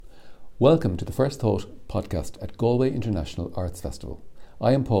Welcome to the First Thought podcast at Galway International Arts Festival.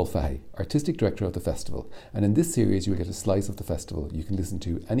 I am Paul Fahey, Artistic Director of the festival, and in this series you will get a slice of the festival you can listen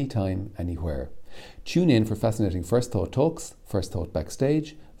to anytime, anywhere. Tune in for fascinating First Thought talks, First Thought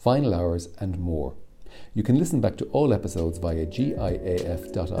Backstage, final hours and more. You can listen back to all episodes via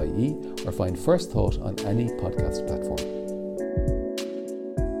GIAF.ie or find First Thought on any podcast platform.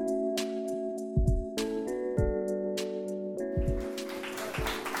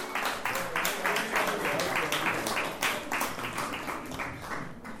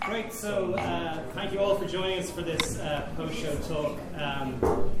 So thank you all for joining us for this post-show talk.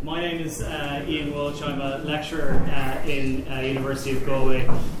 My name is Ian Walsh. I'm a lecturer in University of Galway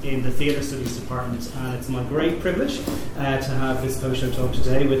in the Theatre Studies Department, and it's my great privilege to have this post-show talk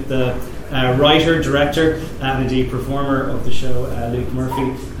today with the writer, director, and indeed performer of the show, Luke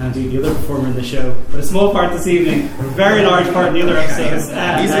Murphy, and indeed the other performer in the show, but a small part this evening, a very large part in the other episodes.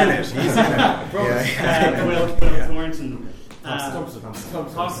 He's in it. Will Thornton. Thompson.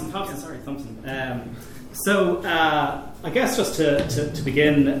 So I guess just to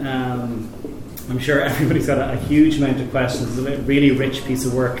begin, I'm sure everybody's got a huge amount of questions. It's a really rich piece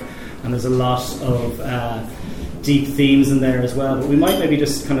of work, and there's a lot of deep themes in there as well. But we might maybe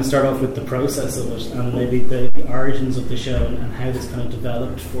just kind of start off with the process of it, and maybe the origins of the show and how this kind of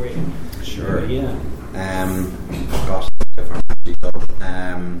developed for you. Sure. Yeah. I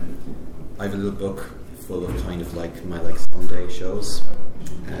have a little book full of kind of like my Sunday shows.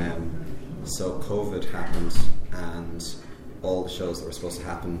 So COVID happened and all the shows that were supposed to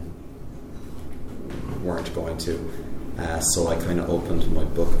happen weren't going to. So I kind of opened my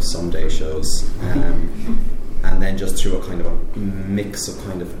book of Sunday shows, and then just through a kind of a mix of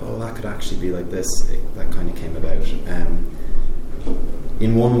kind of, that could actually be like this, that kind of came about.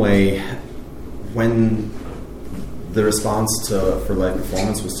 In one way, when the response for live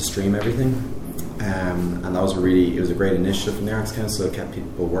performance was to stream everything, and that was it was a great initiative from the Arts Council. It kept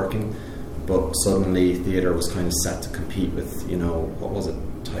people working, but suddenly theatre was kind of set to compete with, what was it,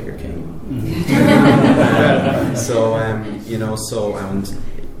 Tiger King.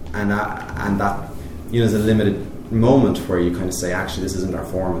 And that there's a limited moment where you kind of say, actually, this isn't our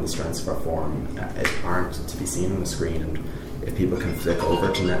form, and the strengths of our form aren't to be seen on the screen. And if people can flick over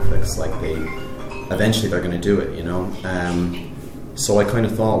to Netflix, eventually they're going to do it, So I kind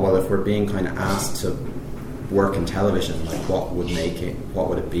of thought, well, if we're being kind of asked to work in television, what would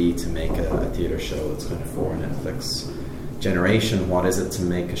it be to make a theatre show that's kind of for a Netflix generation? What is it to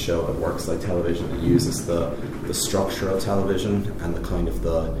make a show that works like television, that uses the structure of television and the kind of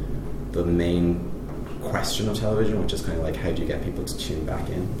the main question of television, which is kind of like, how do you get people to tune back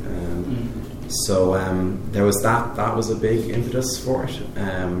in? So there was that was a big impetus for it,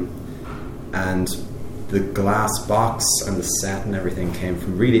 and the glass box and the set and everything came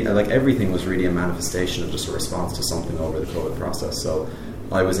from really, everything was really a manifestation of just a response to something over the COVID process. So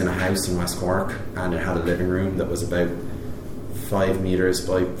I was in a house in West Cork, and it had a living room that was about 5 meters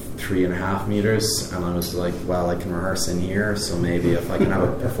by 3.5 meters, and I was like, well, I can rehearse in here, so maybe if I can have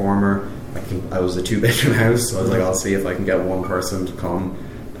a performer, I was a 2-bedroom house, so I was like, I'll see if I can get one person to come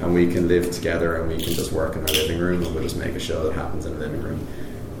and we can live together and we can just work in our living room, and we'll just make a show that happens in a living room.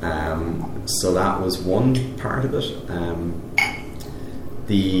 So that was one part of it.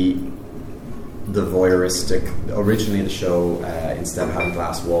 The voyeuristic, originally the show, instead of having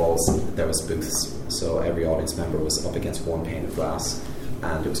glass walls, there was booths, so every audience member was up against one pane of glass,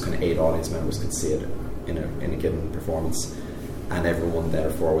 and it was kind of 8 audience members could see it in a given performance, and everyone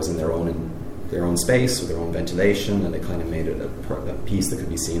therefore was in their own space with their own ventilation, and they kind of made it a piece that could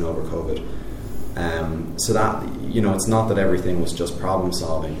be seen over COVID. So that, it's not that everything was just problem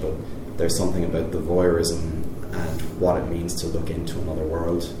solving, but there's something about the voyeurism and what it means to look into another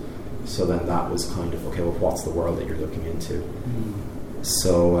world. So then that was kind of, okay, well, what's the world that you're looking into?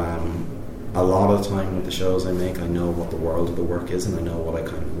 So a lot of the time with the shows I make, I know what the world of the work is, and I know what I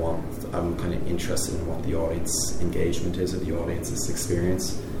kind of want. I'm kind of interested in what the audience engagement is, or the audience's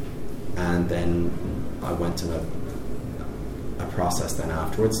experience. And then I went in a process then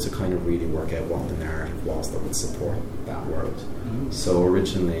afterwards to kind of really work out what the narrative was that would support that world. So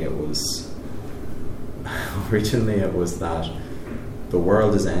originally it was that the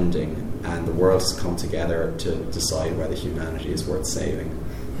world is ending, and the world has come together to decide whether humanity is worth saving.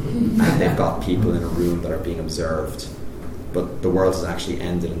 And they've got people in a room that are being observed, but the world has actually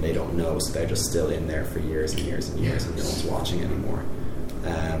ended and they don't know, so they're just still in there for years and years and years, and no one's watching anymore.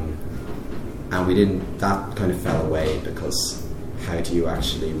 And that kind of fell away, because how do you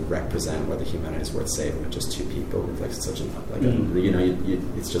actually represent whether humanity is worth saving with just 2 people?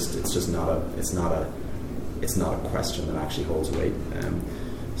 It's not a question that actually holds weight.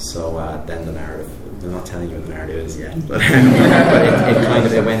 So then the narrative, I'm not telling you what the narrative is yet, but,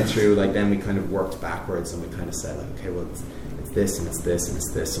 but it went through, like, then we kind of worked backwards and we kind of said, like, okay, well, it's this and it's this and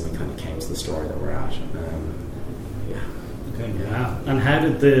it's this, and we kind of came to the story that we're at. Okay, yeah. And how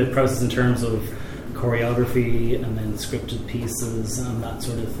did the process in terms of choreography and then scripted pieces and that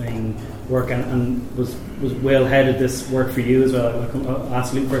sort of thing work? And was Will, how did this work for you as well? I'll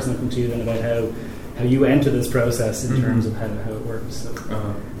ask Luke first and I'll come to you then about how you enter this process in terms of how it works. So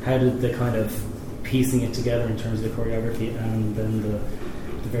how did the kind of piecing it together in terms of the choreography and then the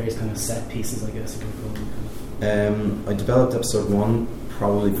various kind of set pieces, I guess you could call them? I developed episode 1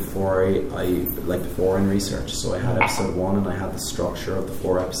 probably before before in research. So I had episode 1 and I had the structure of the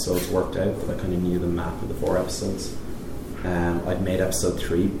 4 episodes worked out, that I kind of knew the map of the 4 episodes. I'd made episode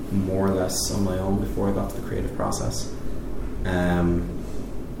 3 more or less on my own before I got to the creative process. And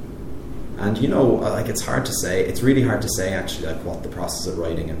like, it's really hard to say actually, like, what the process of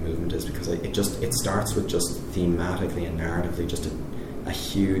writing and movement is, because it starts with just thematically and narratively just a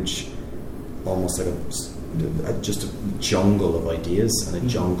huge, almost like just a jungle of ideas and a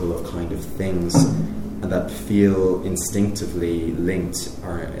jungle of kind of things that feel instinctively linked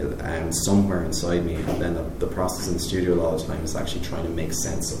or somewhere inside me, and then the process in the studio a lot of the time is actually trying to make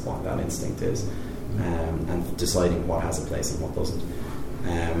sense of what that instinct is, and deciding what has a place and what doesn't.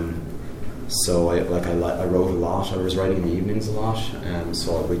 So I wrote a lot. I was writing in the evenings a lot,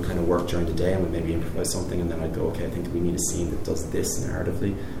 so I would kind of work during the day and would maybe improvise something, and then I'd go, okay, I think we need a scene that does this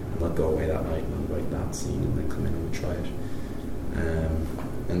narratively, and I'd go away that night and I'd write that scene and then come in and we'd try it.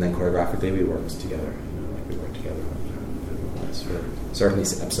 And then choreographically we worked together. We worked together. Certainly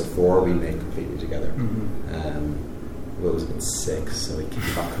episode 4 we made completely together. Will was a bit sick, so he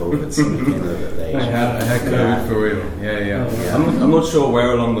got COVID, so we came a little bit late. I had COVID for real. Yeah. I'm not sure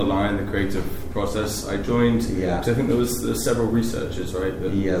where along the line the creative process I joined. Yeah. I think there was several researchers, right?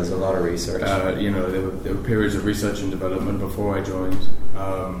 There's a lot of research. There were periods of research and development before I joined,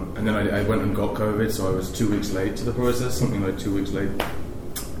 and then I went and got COVID, so I was 2 weeks late to the process, something like 2 weeks late.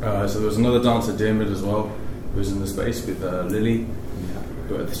 So there was another dancer, David, as well, who was in the space with Lily.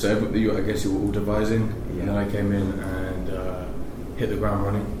 But I guess you were all devising, and then I came in and hit the ground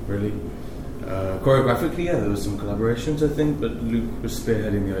running, really. Choreographically, there was some collaborations, I think, but Luke was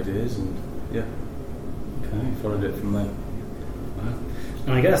spearheading the ideas, and followed it from there. Wow.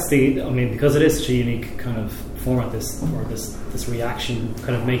 And I guess because it is such a unique kind of format, this reaction,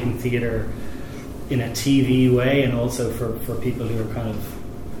 kind of making theatre in a TV way, and also for people who are kind of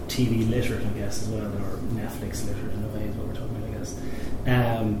TV literate, I guess, as well, or Netflix literate in a way is what we're talking about, I guess.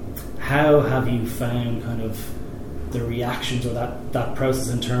 How have you found kind of the reactions or that process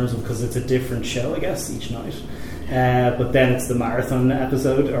in terms of, because it's a different show, I guess, each night, but then it's the marathon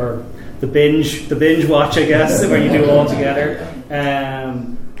episode or the binge watch, I guess, where you do it all together,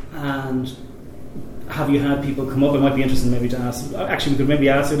 and have you had people come up? It might be interesting maybe to ask, actually we could maybe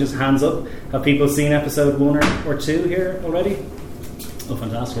ask you, just hands up, have people seen episode 1 or 2 here already? Oh,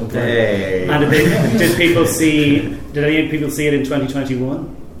 fantastic. Hey. And did any people see it in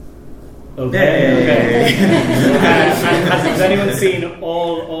 2021? Okay. Has anyone seen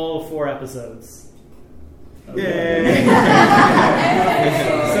all 4 episodes? Okay.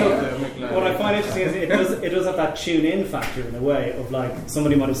 So what I find interesting is it does have that tune-in factor in a way of, like,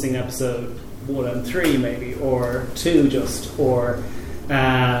 somebody might have seen episode 1 and 3 maybe, or 2 just, or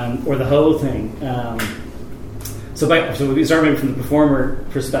the whole thing. So we start maybe from the performer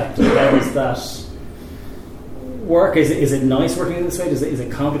perspective. How does that work? Is it nice working in this way? Is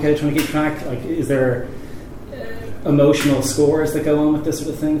it complicated trying to keep track? Like, is there emotional scores that go on with this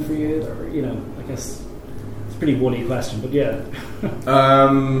sort of thing for you? Or, I guess it's a pretty woolly question, but yeah.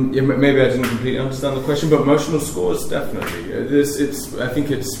 Maybe I didn't completely understand the question, but emotional scores, definitely. I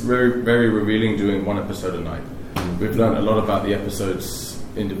think it's very, very revealing doing 1 episode a night. We've learned a lot about the episodes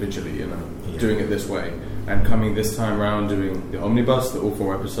individually, doing it this way. And coming this time round doing the omnibus, all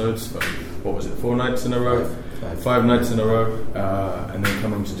 4 episodes, for, 4 nights in a row? 5 nights in a row, and then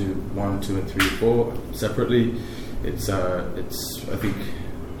coming to do 1, 2 and 3, 4 separately. It's I think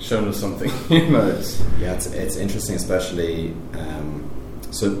shown us something. It's interesting, especially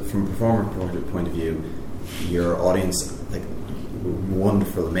so from a performer point of view, your audience, like,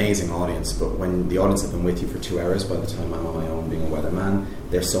 wonderful, amazing audience, but when the audience have been with you for 2 hours by the time I'm on my own being a weatherman,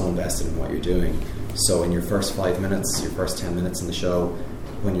 they're so invested in what you're doing. So in your first 5 minutes, your first 10 minutes in the show,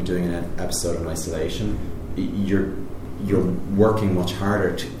 when you're doing an episode in isolation, you're working much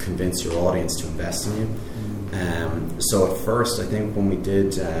harder to convince your audience to invest in you. So at first, I think when we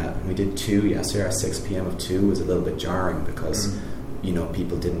did 2 yesterday, our 6 p.m. of 2 was a little bit jarring because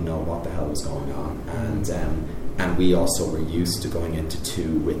people didn't know what the hell was going on, and we also were used to going into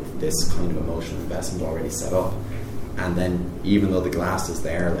 2 with this kind of emotional investment already set up. And then even though the glass is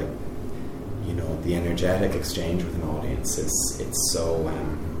there, like, you know, the energetic exchange with an audience it's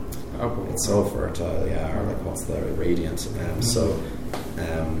so fertile, or like what's the radiant. So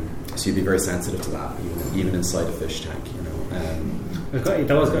you'd be very sensitive to that, even inside a fish tank, you know.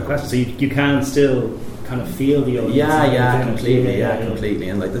 That was a good question. So you can still kind of feel the audience. Completely.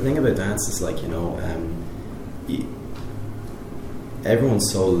 And like the thing about dance is, like, you know,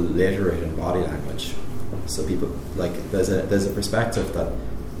 everyone's so literate in body language. So people, like, there's a perspective that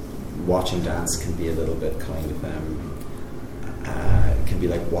watching dance can be a little bit kind of can be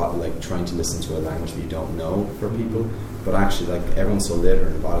like trying to listen to a language that you don't know for people. But actually, like, everyone's so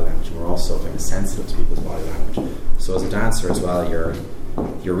literate in body language, and we're also kind of sensitive to people's body language. So as a dancer as well, you're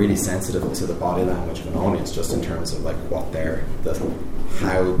really sensitive to the body language of an audience, just in terms of like how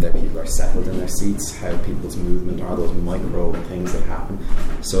their people are settled in their seats, how people's movement are, those micro things that happen.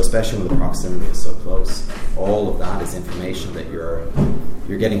 So especially when the proximity is so close, all of that is information that you're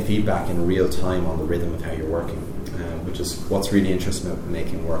getting feedback in real time on the rhythm of how you're working, which is what's really interesting about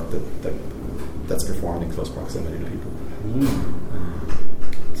making work that's performed in close proximity to people.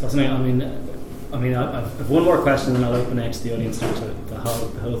 So I mean, I've one more question, and I'll open it to the audience to the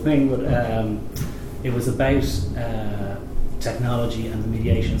whole thing. But it was about technology and the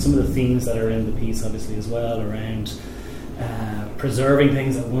mediation. Some of the themes that are in the piece, obviously, as well, around preserving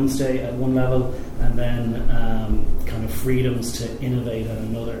things at one level, and then kind of freedoms to innovate at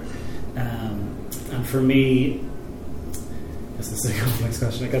another. And for me, this is a complex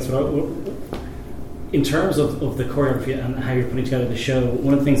question, I guess. In terms of the choreography and how you're putting together the show,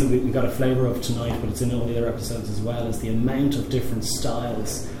 one of the things that we got a flavour of tonight, but it's in all the other episodes as well, is the amount of different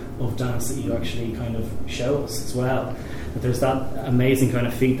styles of dance that you actually kind of show us as well. But there's that amazing kind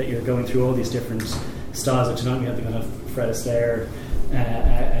of feat that you're going through all these different styles. Like tonight we had the kind of Fred Astaire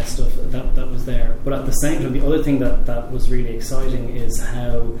stuff that was there. But at the same time, the other thing that was really exciting is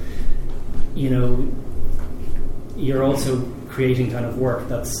how, you know, you're also creating kind of work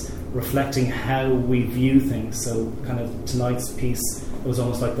that's reflecting how we view things. So kind of tonight's piece, it was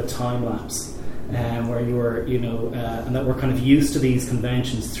almost like the time lapse, where you were, you know, and that we're kind of used to these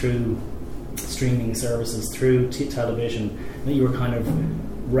conventions through streaming services, through television, that you were kind of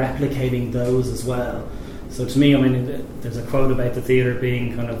replicating those as well. So to me, I mean, there's a quote about the theatre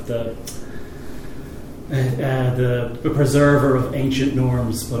being kind of the preserver of ancient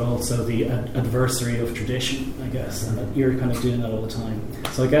norms, but also the adversary of tradition, I guess, and that you're kind of doing that all the time.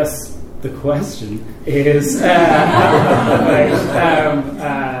 So I guess the question is,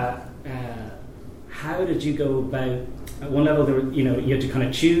 how did you go about? At one level, there were, you know, you had to kind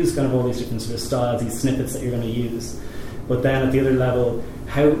of choose kind of all these different sort of styles, these snippets that you're going to use. But then at the other level,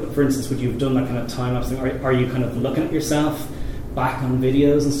 how, for instance, would you have done that kind of time lapse thing? Are you kind of looking at yourself back on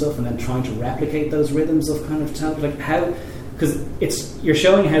videos and stuff, and then trying to replicate those rhythms of kind of talent? Like how, because you're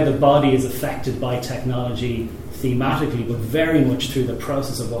showing how the body is affected by technology thematically, but very much through the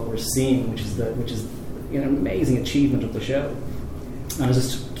process of what we're seeing, which is an amazing achievement of the show. And I was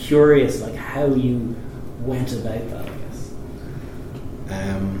just curious, like how you went about that. I guess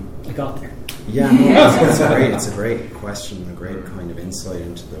I got there. Yeah, no, it's a great question, a great kind of insight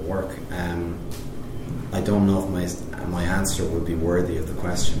into the work. I don't know if my answer would be worthy of the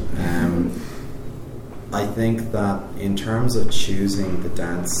question. I think that in terms of choosing the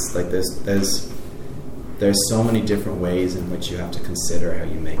dance, like there's so many different ways in which you have to consider how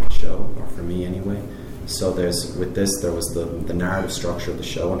you make a show, or for me anyway. So there was the narrative structure of the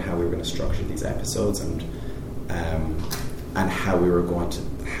show and how we were going to structure these episodes, and how we're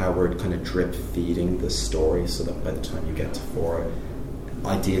kind of drip feeding the story, so that by the time you get to 4,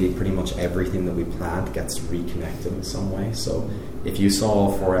 ideally pretty much everything that we planned gets reconnected in some way. So if you saw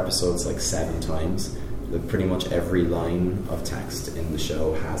all 4 episodes like 7 times, pretty much every line of text in the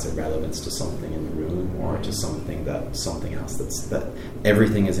show has a relevance to something in the room, or to something else that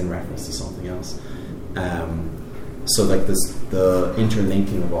everything is in reference to something else. So like the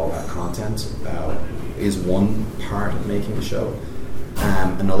interlinking of all that content is one part of making the show.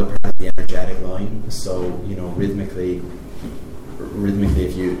 Another part is the energetic line. So, you know, rhythmically,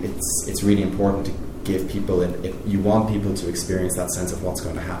 it's really important to give people you want people to experience that sense of what's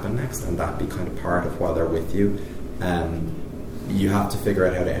going to happen next, and that be kind of part of while they're with you. You have to figure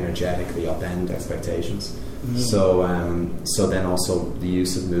out how to energetically upend expectations. So then also the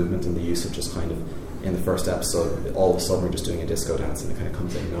use of movement, and the use of just kind of, in the first episode, all of a sudden we're just doing a disco dance and it kind of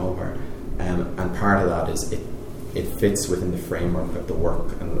comes out of nowhere. And part of that is it fits within the framework of the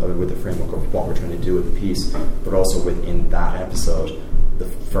work, and with the framework of what we're trying to do with the piece, but also within that episode, the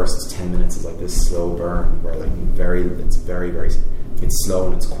first 10 minutes is like this slow burn where like it's slow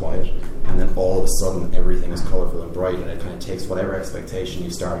and it's quiet, and then all of a sudden everything is colourful and bright, and it kind of takes whatever expectation you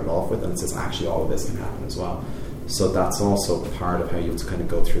started off with and it says actually all of this can happen as well. So that's also part of how you have to kind of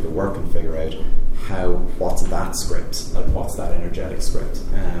go through the work and figure out what's that script, like what's that energetic script.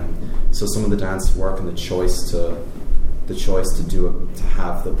 So some of the dance work and the choice to do it, to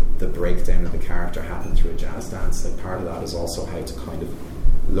have the breakdown of the character happen through a jazz dance, like part of that is also how to kind of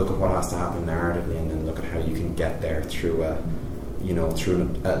look at what has to happen narratively, and then look at how you can get there through an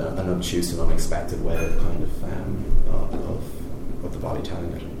obtuse and unexpected way of kind of the body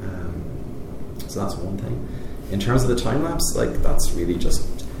telling it. So that's one thing. In terms of the time lapse, like that's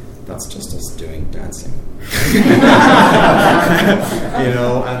just us doing dancing,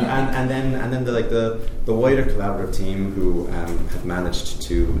 and then the wider collaborative team who have managed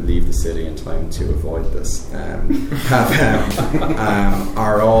to leave the city in time to avoid this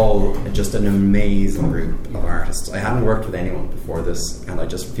are all just an amazing group of artists. I hadn't worked with anyone before this, and I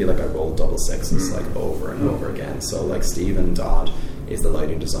just feel like I rolled double sixes like over and over again. So like Stephen Dodd is the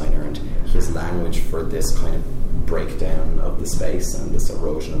lighting designer, and his language for this kind of breakdown of the space and this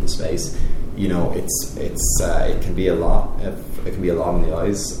erosion of the space, it can be a lot. It can be a lot in the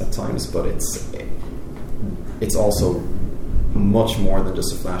eyes at times, but it's also much more than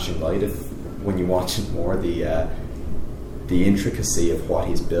just a flashing light. When you watch it more, the intricacy of what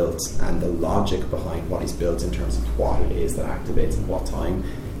he's built and the logic behind what he's built in terms of what it is that activates at what time,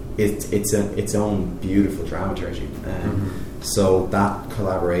 it's its own beautiful dramaturgy. So that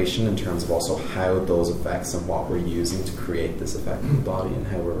collaboration in terms of also how those effects and what we're using to create this effect in the body and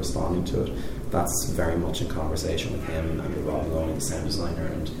how we're responding to it, that's very much in conversation with him and with Rob Maloney, the sound designer.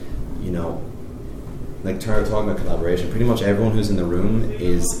 And like talking about collaboration, pretty much everyone who's in the room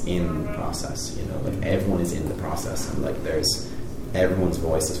is in the process. Like everyone is in the process, and like everyone's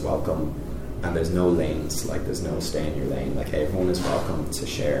voice is welcome, and there's no lanes. Like there's no stay in your lane. Like everyone is welcome to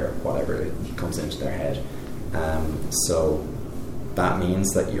share whatever comes into their head. So that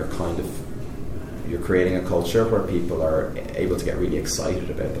means that you're creating a culture where people are able to get really excited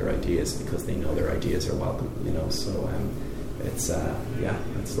about their ideas because they know their ideas are welcome. So it's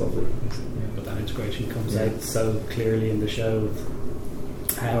lovely. But that integration comes out so clearly in the show of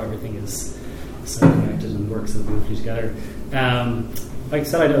how everything is so connected and works so beautifully together. Like I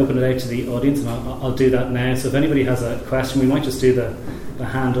said, I'd open it out to the audience, and I'll do that now. So if anybody has a question, we might just do the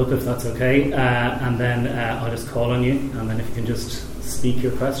hand up if that's okay, and then I'll just call on you, and then if you can just speak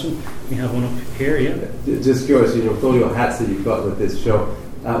your question. We have one up here. Just curious, with all your hats that you've got with this show,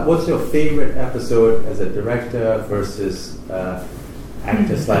 what's your favourite episode as a director versus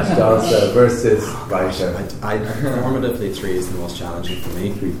actor / dancer versus writer? Performatively, 3 is the most challenging for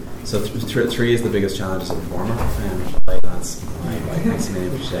me. So 3 is the biggest challenge as a performer, that's my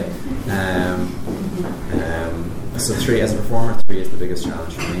name for today. So 3 as a performer, 3 is the biggest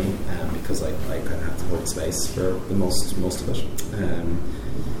challenge for me, because I kind of have to hold space for the most of it.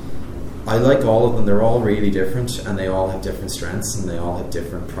 I like all of them. They're all really different, and they all have different strengths, and they all have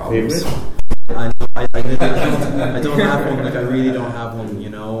different problems. I don't have one. Like I really don't have one.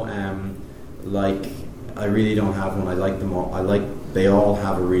 I really don't have one. I like them all. They all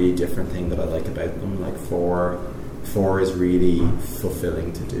have a really different thing that I like about them. Like 4 is really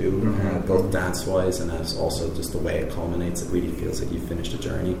fulfilling to do, both dance-wise and as also just the way it culminates. It really feels like you've finished a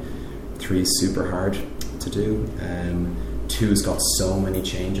journey. 3 is super hard to do. 2's got so many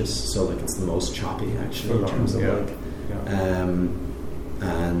changes, so like it's the most choppy actually in terms of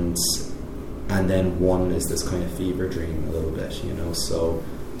and then 1 is this kind of fever dream a little bit, So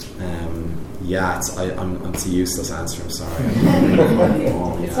I'm a useless answer. I'm sorry.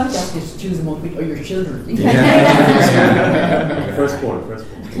 It's not just you to choose among your children. Firstborn.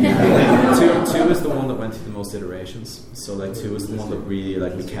 2 is the one that went through the most iterations. So like 2 is the one that really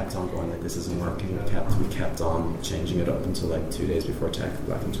we kept on going like this isn't working. We kept on changing it up until like 2 days before Tech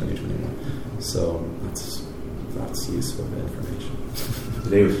back in 2021. So that's useful information.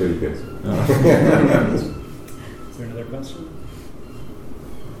 Today was really good. Is there another question?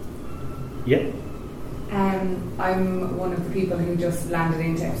 Yeah. I'm one of the people who just landed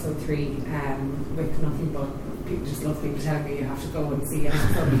into episode 3 with nothing but just love people telling me you have to go and see an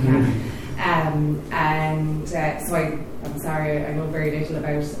episode if you can. So I'm sorry, I know very little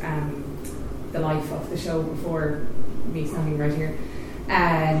about the life of the show before me standing right here.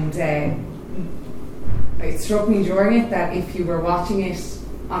 And it struck me during it that if you were watching it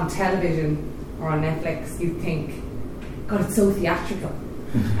on television or on Netflix, you'd think, God, it's so theatrical.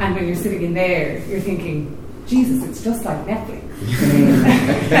 And when you're sitting in there, you're thinking, Jesus, it's just like Netflix.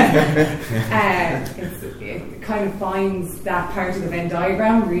 It kind of finds that part of the Venn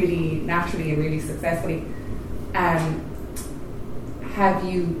diagram really naturally and really successfully. Have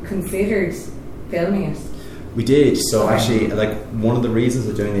you considered filming it? We did. So actually, like, one of the reasons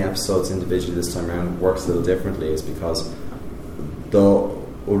of doing the episodes individually this time around works a little differently is because though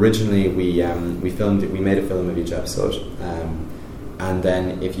originally we made a film of each episode, and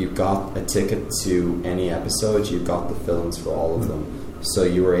then if you got a ticket to any episode, you got the films for all of them. So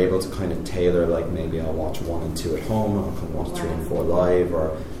you were able to kind of tailor, like, maybe I'll watch 1 and 2 at home, and I'll come watch 3 and 4 live,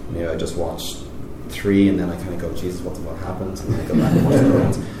 or maybe I just watch 3 and then I kind of go, Jesus, what happened? And then I go back and watch the other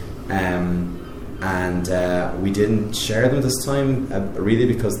ones. And we didn't share them this time, really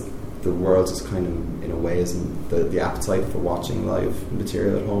because the world is kind of, in a way, the appetite for watching live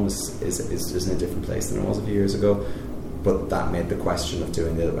material at home is in a different place than it was a few years ago. But that made the question of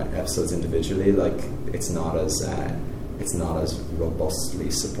doing the episodes individually, like, it's not as robustly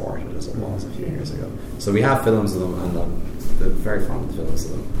supported as it was a few years ago. So we have films of them, and I'm very fond of the films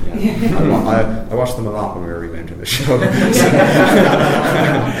of them. Yeah. I watched them a lot when we were remounting the show.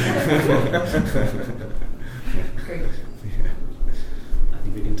 Great. I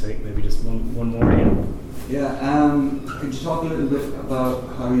think we can take maybe just one more in. Yeah, could you talk a little bit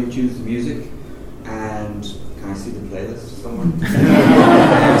about how you choose the music, and can I see the playlist somewhere?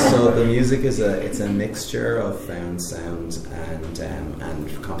 So the music is a mixture of found sound and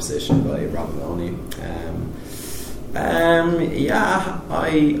composition by Rob Maloney.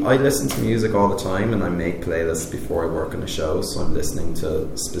 I listen to music all the time, and I make playlists before I work on a show, so I'm listening to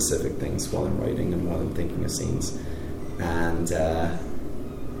specific things while I'm writing and while I'm thinking of scenes, and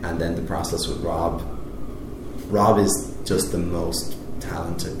then the process with Rob. Rob is just the most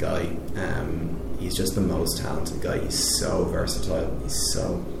talented guy. He's just the most talented guy. He's so versatile.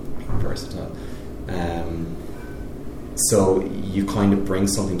 So you kind of bring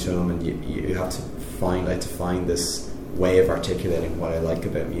something to him, and you have to find this way of articulating what I like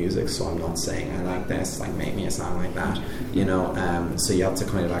about music. So I'm not saying I like this, like, make me a song like that, you know. So you have to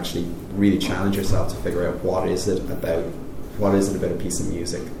kind of actually really challenge yourself to figure out what is it about a piece of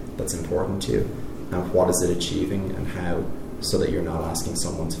music that's important to you, and what is it achieving, and how, so that you're not asking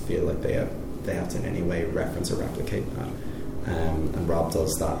someone to feel like they have to in any way reference or replicate that. And Rob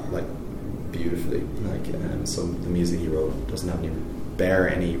does that, like, beautifully. Like, so the music he wrote doesn't have bear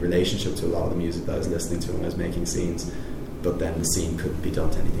any relationship to a lot of the music that I was listening to when I was making scenes, but then the scene couldn't be done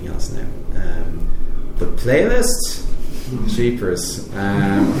to anything else now. The playlist, jeepers,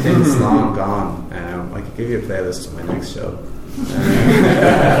 it's long gone. I could give you a playlist to my next show.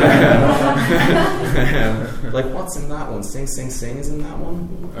 Like, what's in that one? Sing Sing Sing is in that one.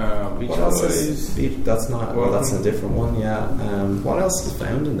 What else is? That's not. Well, that's a different one. Yeah. What else is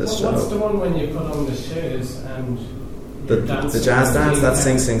found in this show? What's the one when you put on the shoes and the jazz dance? That's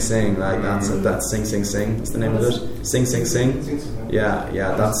Sing Sing Sing. Like, that's Sing Sing Sing. That's the name of it. Sing Sing Sing. Yeah.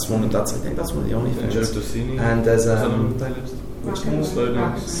 That's one. I think that's one of the only things. And there's which one? Slow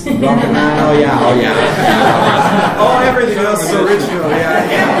dance. Rocket Man. Oh yeah. Oh, everything else is original.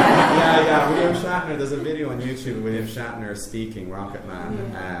 Yeah. William Shatner. There's a video on YouTube of William Shatner speaking Rocket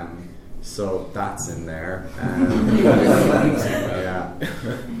Man. So that's in there.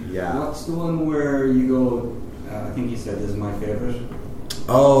 Yeah. What's the one where you go? I think you said this is my favorite.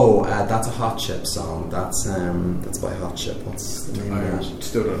 Oh, that's a Hot Chip song. That's by Hot Chip. What's the name of that?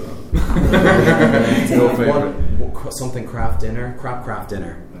 Still don't know. No favorite. Something Craft Dinner. Crap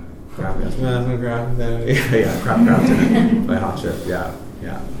Dinner. Crap Dinner by Hot Chip. Yeah.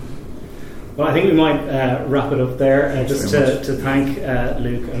 Well, I think we might wrap it up there. Just to thank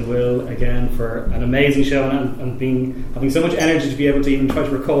Luke and Will again for an amazing show, and having so much energy to be able to even try to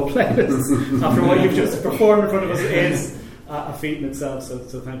recall playlists after what you've just performed in front of us is a feat in itself. So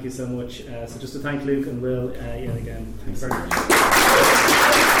thank you so much. So just to thank Luke and Will yet again. Thanks very much.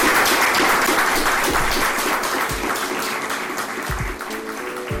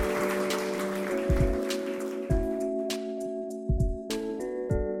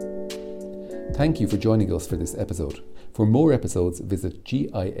 Thank you for joining us for this episode. For more episodes, visit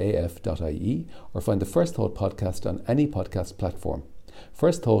giaf.ie or find the First Thought podcast on any podcast platform.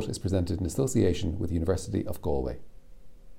 First Thought is presented in association with the University of Galway.